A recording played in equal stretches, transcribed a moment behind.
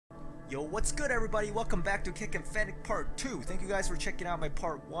Yo, what's good everybody? Welcome back to Kick and Fennick Part 2. Thank you guys for checking out my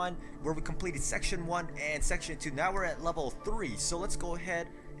Part 1 where we completed Section 1 and Section 2. Now we're at Level 3, so let's go ahead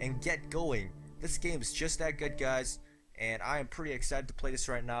and get going. This game is just that good, guys, and I am pretty excited to play this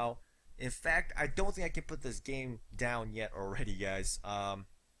right now. In fact, I don't think I can put this game down yet already, guys.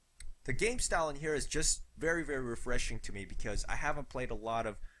 The game style in here is just very refreshing to me because I haven't played a lot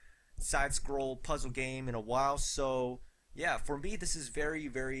of side-scroll puzzle game in a while, so yeah, for me this is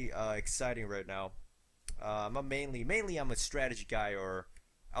very exciting right now. I'm mainly I'm a strategy guy or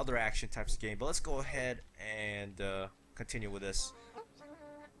other action types of game, but let's go ahead and continue with this.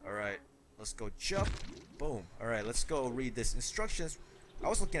 Alright, let's go jump. Boom. Alright, let's go read this instructions. I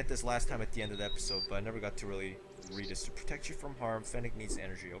was looking at this last time at the end of the episode, but I never got to really read this. To protect you from harm, Fennick needs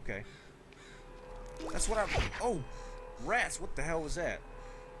energy. Okay. That's what I'm... Oh! Rats! What the hell was that?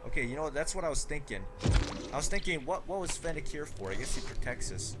 Okay, you know what? That's what I was thinking. I was thinking, what was Fennick here for? I guess he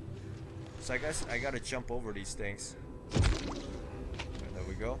protects us. So I guess I gotta jump over these things. And there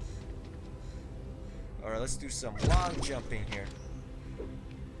we go. Alright, let's do some long jumping here.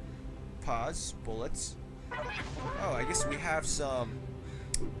 Pause. Bullets. Oh, I guess we have some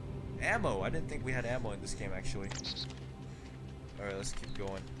ammo. I didn't think we had ammo in this game, actually. Alright, let's keep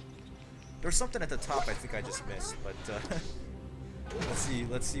going. There's something at the top I think I just missed, but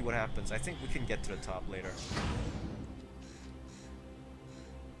let's see what happens. I think we can get to the top later.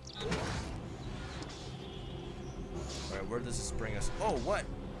 Alright, where does this bring us? Oh, what?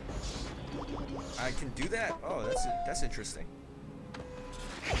 I can do that? Oh, that's interesting.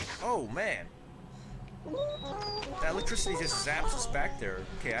 Oh, man. That electricity just zaps us back there.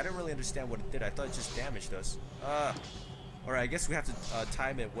 Okay, I didn't really understand what it did. I thought it just damaged us. Alright, I guess we have to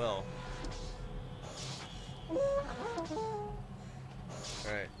time it well.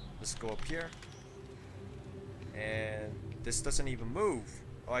 Alright, let's go up here. And this doesn't even move.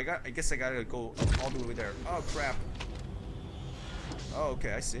 Oh, I guess I gotta go up all the way there. Oh, crap. Oh,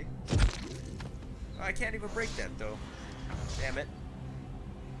 okay, I see. Oh, I can't even break that, though. Damn it.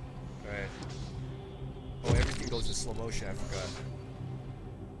 Alright. Oh, everything goes in slow motion, I forgot.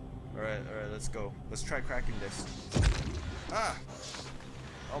 Alright, let's go. Let's try cracking this. Ah!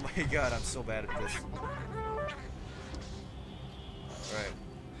 Oh my god, I'm so bad at this. Alright.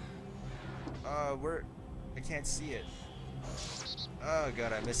 Where? I can't see it. Oh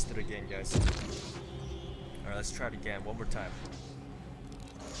god, I missed it again, guys. Alright, let's try it again. One more time.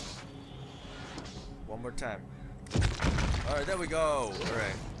 One more time. Alright, there we go.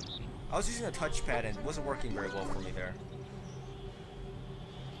 Alright. I was using a touchpad and it wasn't working very well for me there.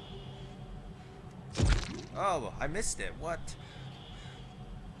 Oh, I missed it. What?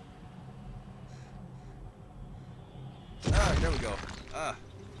 Ah, there we go. Ah,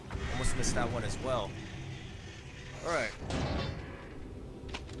 almost missed that one as well. Alright.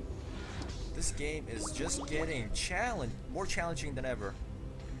 This game is just getting more challenging than ever.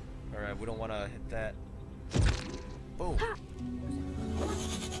 Alright, we don't want to hit that. Boom.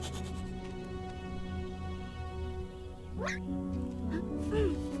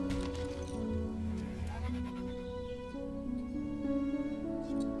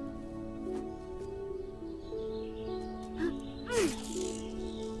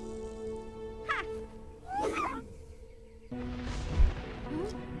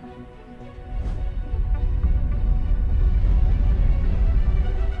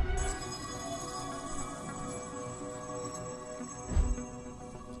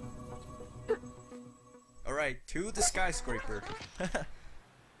 Alright, to the skyscraper.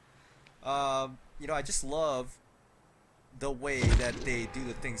 You know, I just love the way that they do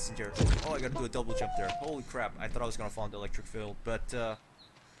the things in here. Oh, I gotta do a double jump there. Holy crap, I thought I was gonna fall in the electric field. But,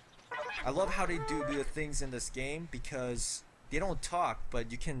 I love how they do the things in this game because they don't talk,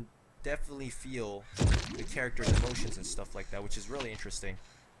 but you can definitely feel the characters' emotions and stuff like that, which is really interesting.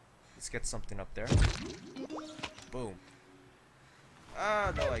 Let's get something up there. Boom.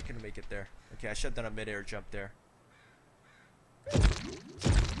 Ah, no, I couldn't make it there. Okay, I should have done a mid-air jump there.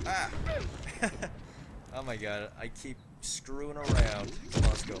 Ah! Oh my god, I keep screwing around. Come on,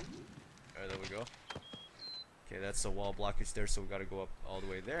 let's go. Alright, there we go. Okay, that's the wall blockage there, so we gotta go up all the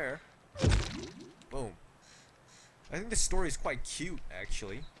way there. Boom. I think the story is quite cute,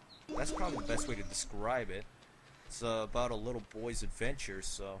 actually. That's probably the best way to describe it. It's about a little boy's adventure,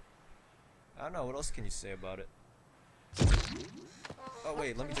 so... I don't know, what else can you say about it? Oh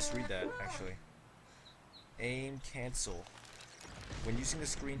wait, let me just read that, actually. Aim, cancel. When using the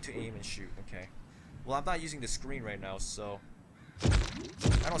screen to aim and shoot. Okay. Well, I'm not using the screen right now, so... I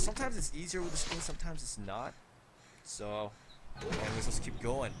don't know, sometimes it's easier with the screen, sometimes it's not. So... anyways, let's keep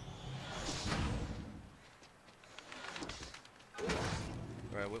going.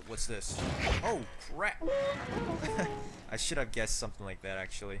 Alright, what's this? Oh, crap! I should have guessed something like that,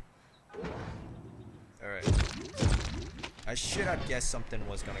 actually. Alright. I should have guessed something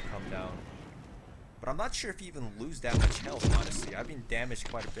was gonna come down. But I'm not sure if you even lose that much health, honestly. I've been damaged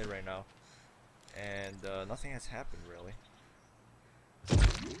quite a bit right now. And nothing has happened, really.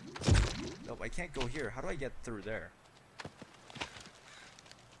 Nope, I can't go here. How do I get through there?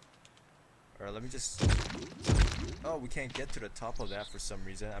 Alright, let me just... Oh, we can't get to the top of that for some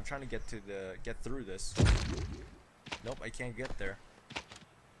reason. I'm trying to get through this. Nope, I can't get there.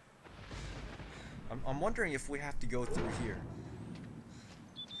 I'm wondering if we have to go through here.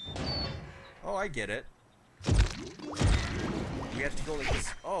 Oh, I get it. We have to go like this.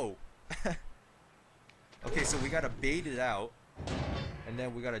 Oh! Okay, so we gotta bait it out. And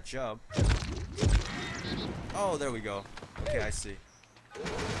then we gotta jump. Oh, there we go. Okay, I see.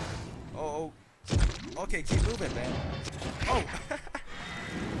 Oh. Okay, keep moving, man. Oh!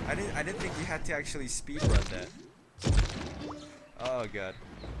 I didn't think you had to actually speedrun that. Oh god.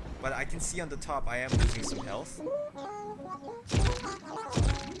 But I can see on the top I am losing some health.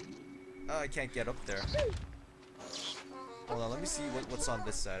 Oh, I can't get up there. Hold on, let me see what's on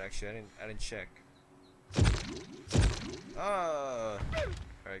this side. Actually, I didn't check.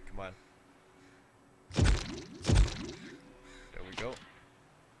 Alright, come on. There we go.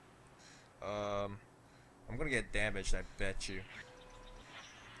 I'm gonna get damaged, I bet you.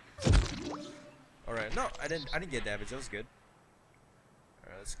 Alright, no, I didn't get damaged, that was good.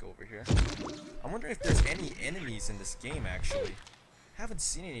 Alright, let's go over here. I'm wondering if there's any enemies in this game, actually. Haven't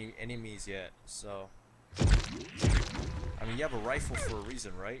seen any enemies yet, so... I mean, you have a rifle for a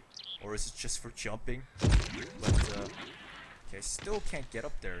reason, right? Or is it just for jumping? But, okay, I still can't get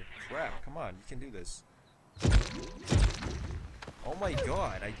up there. Crap, come on, you can do this. Oh my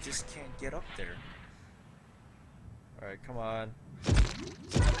god, I just can't get up there. Alright, come on.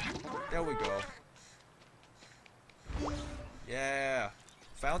 There we go. Yeah!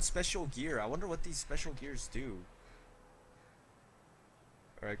 Found special gear. I wonder what these special gears do.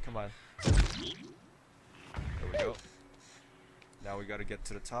 Alright, come on. There we go. Now we gotta get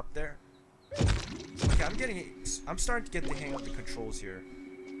to the top there. Okay, I'm starting to get the hang of the controls here.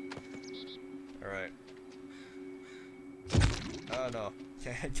 Alright. Oh no,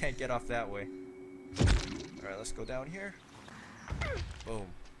 can't get off that way. Alright, let's go down here. Boom.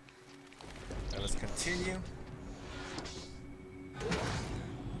 Alright, let's continue.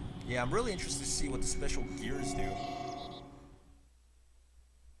 Yeah, I'm really interested to see what the special gears do.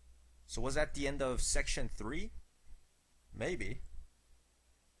 So was that the end of section 3? Maybe.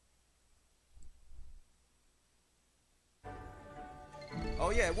 Oh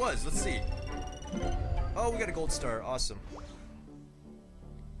yeah, it was. Let's see. Oh, we got a gold star. Awesome.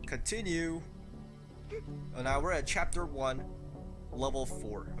 Continue. Oh, now we're at chapter 1, level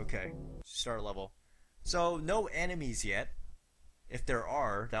 4. Okay, start level. So no enemies yet. If there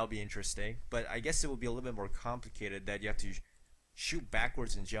are, that'll be interesting. But I guess it will be a little bit more complicated that you have to shoot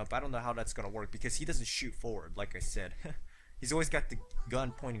backwards and jump. I don't know how that's gonna work because he doesn't shoot forward, like I said. He's always got the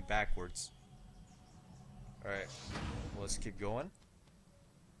gun pointing backwards. Alright, well, let's keep going.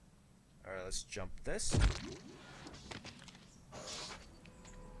 Alright, let's jump this.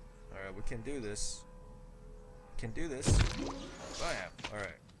 Alright, we can do this. Can do this. Bam!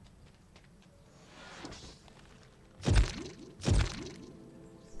 Alright.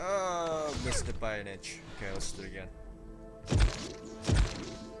 Oh, missed it by an inch. Okay, let's do it again.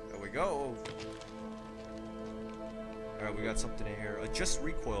 There we go. Alright, we got something in here. Adjust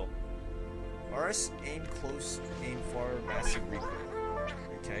recoil. RS, aim close, aim far, massive recoil.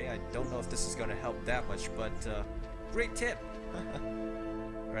 Okay, I don't know if this is gonna help that much, but great tip.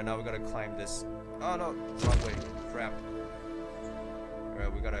 Alright, now we gotta climb this. Oh no, wrong way. Crap.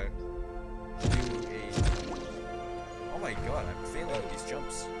 Alright, we gotta do a... Oh my god, I'm failing with these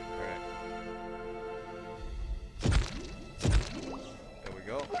jumps. Alright. There we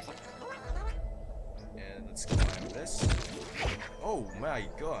go. And let's climb this. Oh my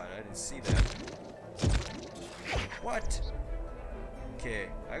god, I didn't see that. What? Okay,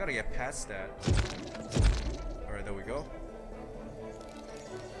 I gotta get past that. Alright, there we go.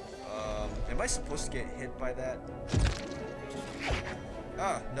 Am I supposed to get hit by that?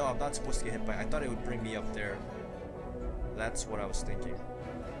 Ah, no, I'm not supposed to get hit by it. I thought it would bring me up there. That's what I was thinking.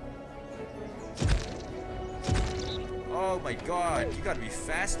 Oh my god, you gotta be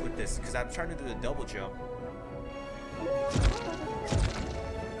fast with this, because I'm trying to do the double jump.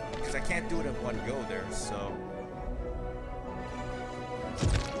 Because I can't do it in one go there, so...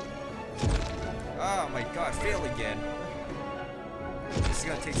 Oh my god, fail again. This is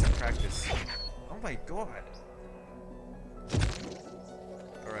gonna take some practice. Oh my god.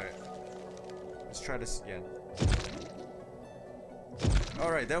 Let's try this again.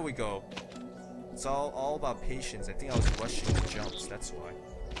 Alright, there we go. It's all about patience. I think I was rushing the jumps, that's why.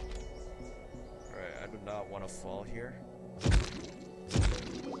 Alright, I do not want to fall here.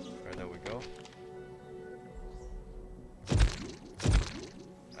 Alright, there we go.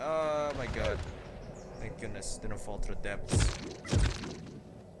 Oh my god. Thank goodness, didn't fall to the depths.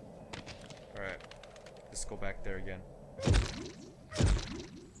 Alright, let's go back there again.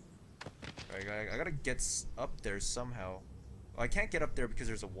 Alright, I gotta get up there somehow. Oh, I can't get up there because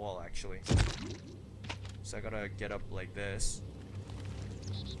there's a wall actually. So I gotta get up like this.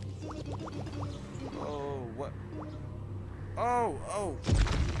 Oh, what? Oh, oh!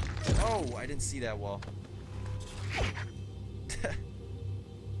 Oh, I didn't see that wall.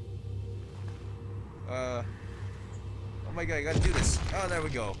 Oh my god, I gotta do this. Oh, there we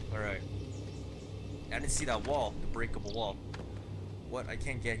go. Alright. I didn't see that wall, the breakable wall. What? I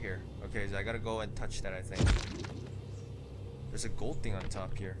can't get here. Okay, so I gotta go and touch that, I think. There's a gold thing on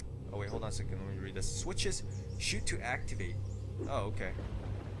top here. Oh wait, hold on a second, let me read this. Switches, shoot to activate. Oh, okay.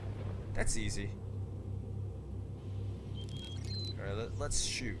 That's easy. Alright, let's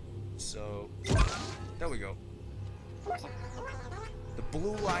shoot. So, there we go. The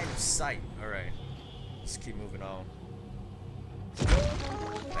blue line of sight. Alright. Let's keep moving on.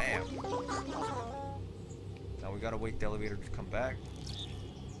 Bam. Now we gotta wait the elevator to come back.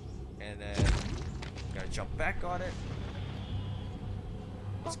 And then gotta jump back on it.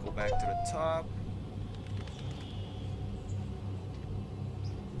 Let's go back to the top.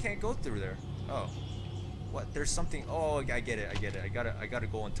 Can't go through there. Oh. What? There's something. Oh, I get it. I get it. I gotta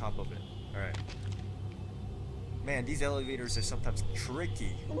go on top of it. Alright. Man, these elevators are sometimes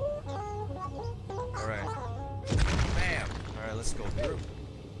tricky. Alright. Bam! Alright, let's go through.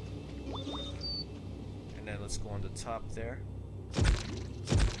 And then let's go on the top there.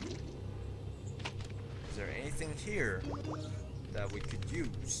 Is there anything here that we could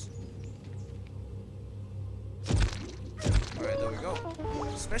use? Alright, there we go.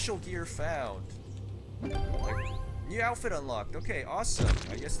 Special gear found. Like, new outfit unlocked. Okay, awesome.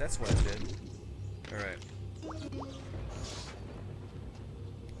 I guess that's what I did. Alright.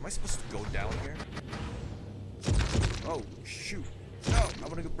 Am I supposed to go down here? Oh, shoot. No, I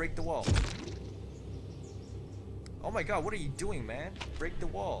want to go break the wall. Oh my god, what are you doing, man? Break the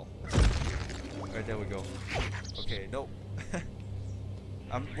wall. Alright, there we go. Okay, nope.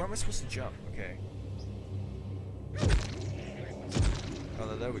 Where am I supposed to jump? Okay.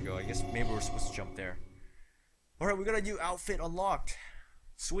 Oh, there we go. I guess maybe we're supposed to jump there. Alright, we got a new outfit unlocked.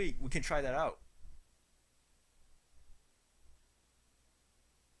 Sweet, we can try that out.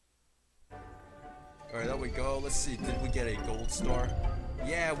 Alright, there we go. Let's see, did we get a gold star?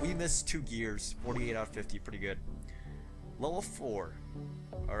 Yeah, we missed 2 gears. 48 out of 50, pretty good. Level 4.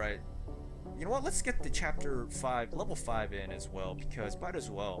 Alright. You know what, let's get the chapter 5, level 5 in as well, because might as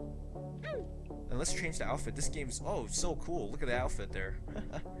well. And let's change the outfit. This game's, oh, so cool. Look at the outfit there.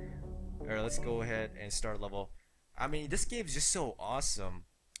 Alright, let's go ahead and start level. I mean, this game's just so awesome.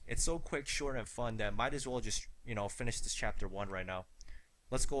 It's so quick, short, and fun that might as well just, you know, finish this chapter 1 right now.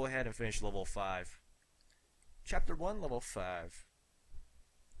 Let's go ahead and finish level 5. Chapter 1, level 5.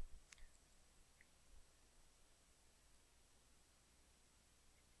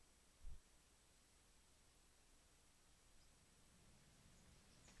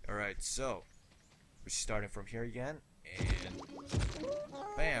 Alright, so we're starting from here again, and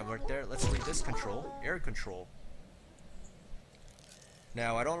bam, right there. Let's read this control. Air control.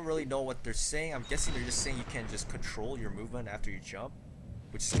 Now, I don't really know what they're saying. I'm guessing they're just saying you can just control your movement after you jump,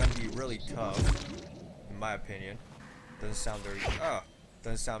 which is gonna be really tough, in my opinion. Doesn't sound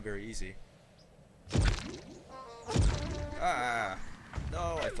very easy. Ah,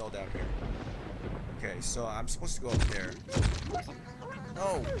 no, I fell down here. Okay, so I'm supposed to go up there.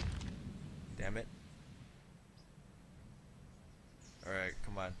 No! Damn it. Alright,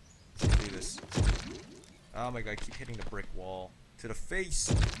 come on. Let's do this. Oh my god, I keep hitting the brick wall. To the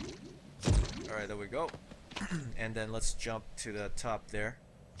face! Alright, there we go. And then let's jump to the top there.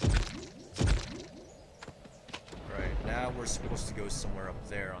 Alright, now we're supposed to go somewhere up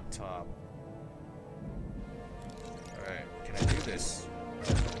there on top. Alright, can I do this?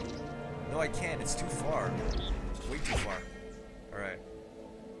 No, I can't. It's too far. Way too far. Alright.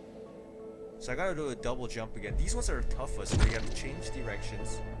 So I gotta do a double jump again. These ones are the toughest, where you have to change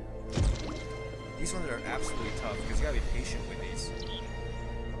directions. These ones are absolutely tough, because you gotta be patient with these.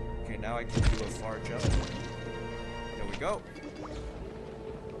 Okay, now I can do a far jump. There we go.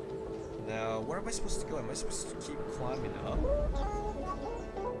 Now, where am I supposed to go? Am I supposed to keep climbing up?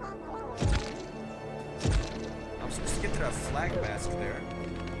 I'm supposed to get to that flag mask there.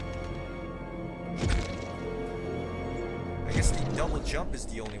 double jump is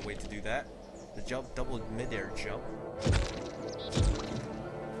the only way to do that. The double mid-air jump.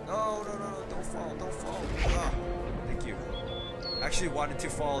 No, no, no, no, don't fall, don't fall. Ah, thank you. I actually wanted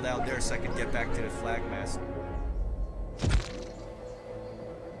to fall down there so I could get back to the flag mast.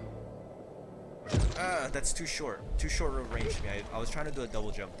 That's too short. Too short of range for me. I was trying to do a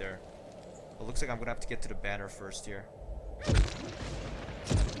double jump there. It looks like I'm gonna have to get to the banner first here.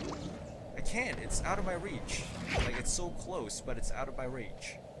 I can't. It's out of my reach. Like, it's so close, but it's out of my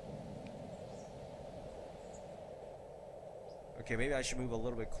reach. Okay, maybe I should move a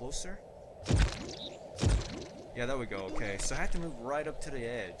little bit closer. Yeah, there we go. Okay, so I have to move right up to the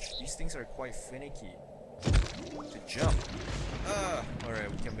edge. These things are quite finicky to jump. Alright,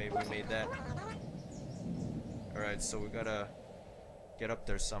 we made that. Alright, so we gotta get up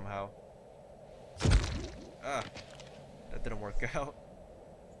there somehow. That didn't work out.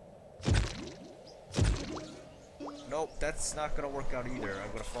 Nope, that's not gonna work out either.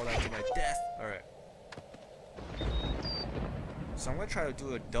 I'm gonna fall down to my death. Alright. So I'm gonna try to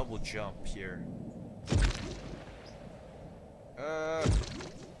do a double jump here.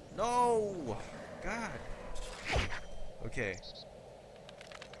 No! God. Okay.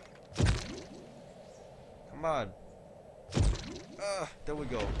 Come on. There we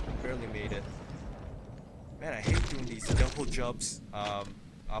go. Barely made it. Man, I hate doing these double jumps,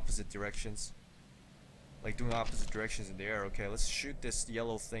 opposite directions. Like doing opposite directions in the air. Okay, let's shoot this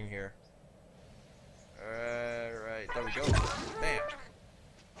yellow thing here. Right, there we go. Bam.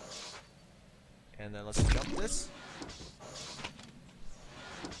 And then let's jump this.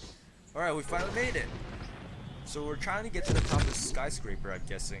 Alright, we finally made it. So we're trying to get to the top of the skyscraper, I'm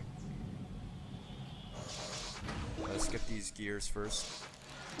guessing. Let's get these gears first.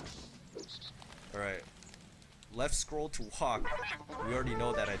 Alright. Left scroll to walk. We already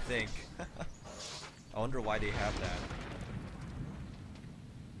know that, I think. I wonder why they have that.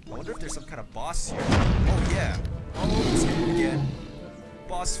 I wonder if there's some kind of boss here. Oh yeah. Oh, it's him again.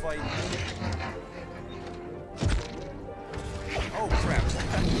 Boss fight. Oh crap.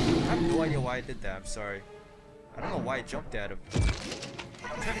 I have no idea why I did that. I'm sorry. I don't know why I jumped at him.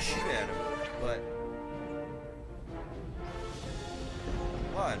 I'm trying to shoot at him, but...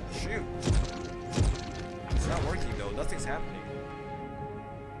 Come on, shoot. It's not working though. Nothing's happening.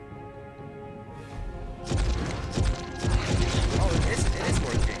 Oh, it is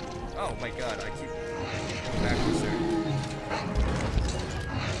working. Oh my god, I keep going backwards there.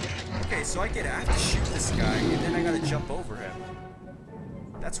 Okay, so I have to shoot this guy, and then I gotta jump over him.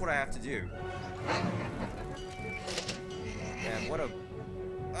 That's what I have to do. Man, what a...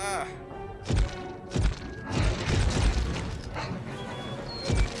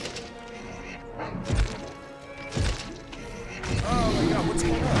 Oh my god, what's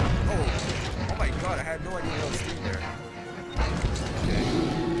going on? Oh my god, I had no idea what I was doing there. Okay.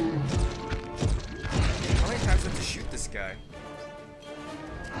 How many times do I have to shoot this guy?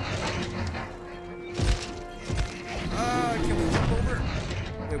 Can we jump over?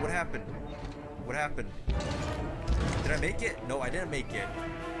 Wait, what happened? What happened? Did I make it? No, I didn't make it.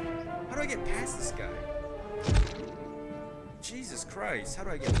 How do I get past this guy? Jesus Christ, how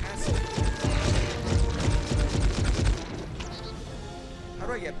do I get past him? How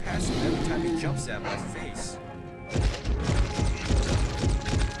do I get past him every time he jumps at my face?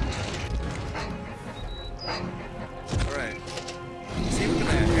 Alright. See, look at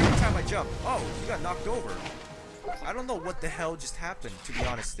that. Every time I jump. Oh, he got knocked over. I don't know what the hell just happened, to be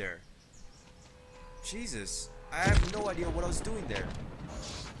honest there. Jesus. I have no idea what I was doing there.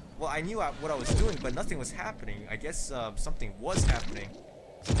 Well, I knew what I was doing, but nothing was happening. I guess something was happening.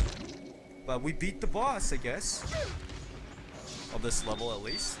 But we beat the boss, I guess. Of this level, at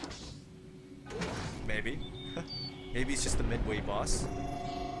least. Maybe. Maybe it's just the midway boss.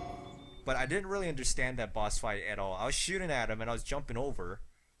 But I didn't really understand that boss fight at all. I was shooting at him and I was jumping over.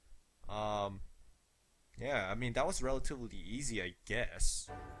 Yeah, I mean, that was relatively easy, I guess.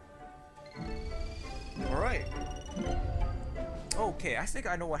 Alright. Okay, I think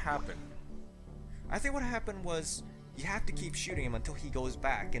I know what happened. I think what happened was you have to keep shooting him until he goes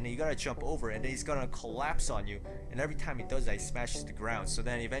back, and then you gotta jump over, and then he's gonna collapse on you, and every time he does that, he smashes the ground. So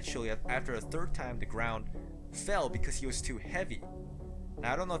then eventually, after a third time, the ground fell because he was too heavy.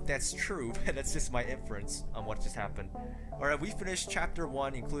 Now, I don't know if that's true, but that's just my inference on what just happened. Alright, we finished chapter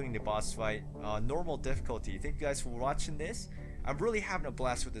 1, including the boss fight. Normal difficulty. Thank you guys for watching this. I'm really having a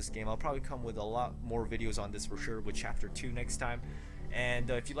blast with this game. I'll probably come with a lot more videos on this for sure with chapter 2 next time.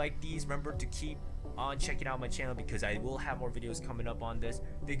 And if you like these, remember to keep on checking out my channel because I will have more videos coming up on this.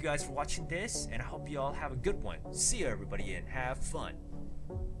 Thank you guys for watching this, and I hope you all have a good one. See you everybody, and have fun.